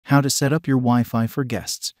How to set up your Wi-Fi for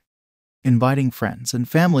guests. Inviting friends and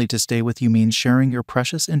family to stay with you means sharing your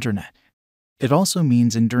precious internet. It also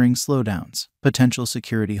means enduring slowdowns, potential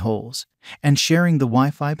security holes, and sharing the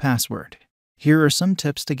Wi-Fi password. Here are some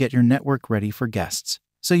tips to get your network ready for guests,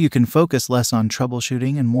 so you can focus less on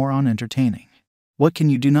troubleshooting and more on entertaining. What can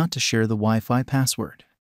you do not to share the Wi-Fi password?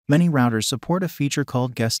 Many routers support a feature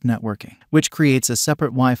called guest networking, which creates a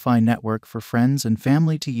separate Wi-Fi network for friends and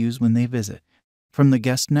family to use when they visit. From the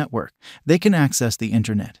guest network, they can access the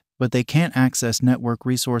internet, but they can't access network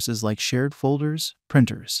resources like shared folders,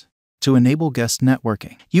 printers. To enable guest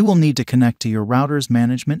networking, you will need to connect to your router's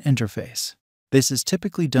management interface. This is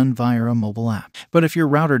typically done via a mobile app, but if your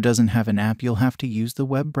router doesn't have an app, you'll have to use the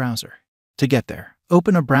web browser. To get there,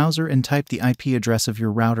 open a browser and type the IP address of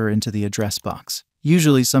your router into the address box,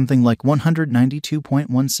 usually something like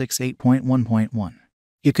 192.168.1.1.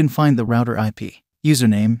 You can find the router IP,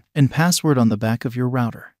 username, and password on the back of your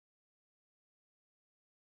router.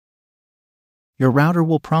 Your router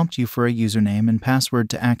will prompt you for a username and password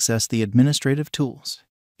to access the administrative tools.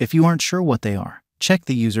 If you aren't sure what they are, check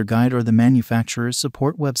the user guide or the manufacturer's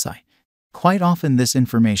support website. Quite often this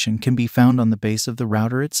information can be found on the base of the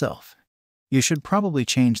router itself. You should probably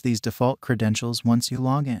change these default credentials once you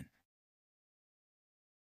log in.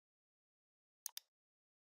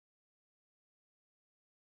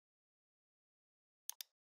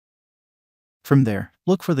 From there,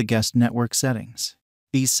 look for the guest network settings.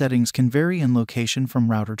 These settings can vary in location from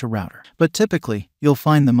router to router, but typically, you'll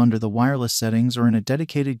find them under the wireless settings or in a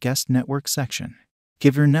dedicated guest network section.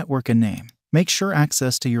 Give your network a name. Make sure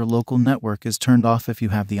access to your local network is turned off if you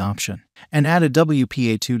have the option, and add a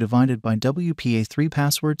WPA2 divided by WPA3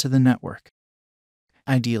 password to the network.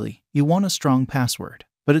 Ideally, you want a strong password,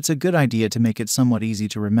 but it's a good idea to make it somewhat easy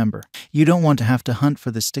to remember. You don't want to have to hunt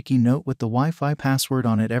for the sticky note with the Wi-Fi password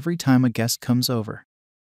on it every time a guest comes over.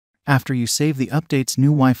 After you save the updates,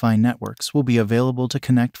 new Wi-Fi networks will be available to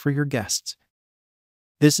connect for your guests.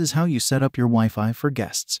 This is how you set up your Wi-Fi for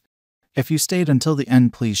guests. If you stayed until the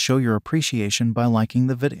end, please show your appreciation by liking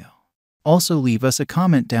the video. Also, leave us a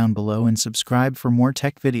comment down below and subscribe for more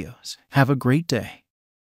tech videos. Have a great day.